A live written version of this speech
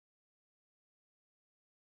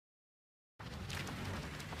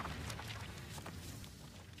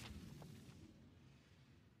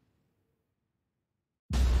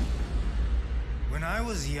When I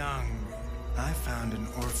was young, I found an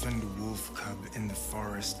orphaned wolf cub in the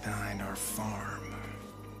forest behind our farm.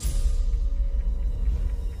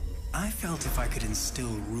 I felt if I could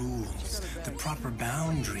instill rules, the proper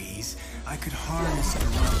boundaries, I could harness the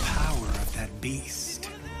raw power of that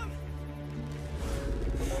beast.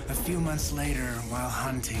 A few months later, while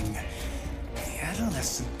hunting, the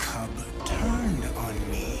adolescent cub turned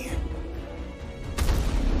on me.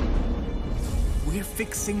 We're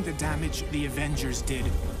fixing the damage the Avengers did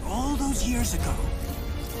all those years ago.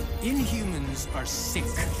 Inhumans are sick.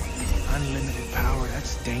 Unlimited power,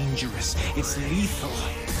 that's dangerous. It's lethal.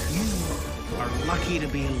 You are lucky to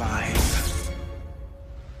be alive.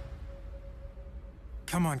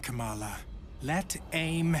 Come on, Kamala. Let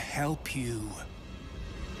AIM help you.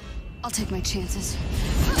 I'll take my chances.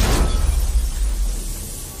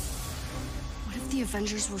 What if the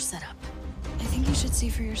Avengers were set up? I think you should see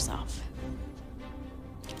for yourself.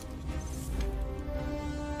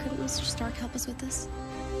 Couldn't Mr. Stark help us with this?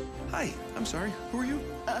 Hi, I'm sorry. Who are you?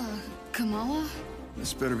 Kamala?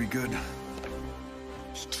 This better be good.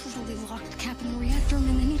 He totally locked Cap in the reactor room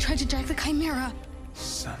and then he tried to jack the Chimera.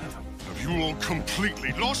 Son of a... Have you all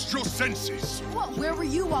completely lost your senses? What? Where were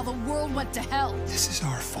you while the world went to hell? This is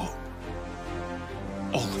our fault.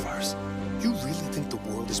 All of ours. You really think the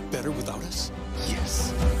world is better without us?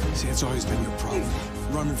 Yes. See, it's always been your problem.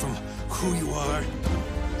 Running from who you are,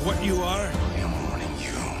 what you are. I am warning you.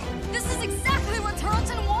 This is exactly what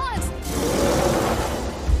Tarleton wants!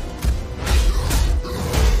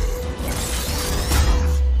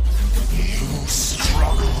 You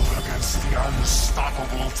struggle against the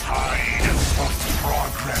unstoppable tide of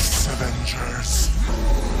progress, Avengers.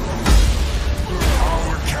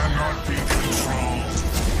 Power cannot be controlled.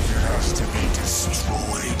 It has to be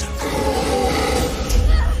destroyed.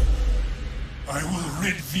 I will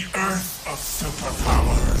rid the Earth of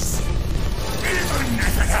superpowers, even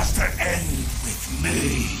if it has to end with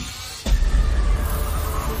me.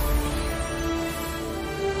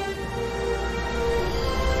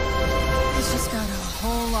 It's just got a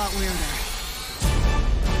whole lot weirder.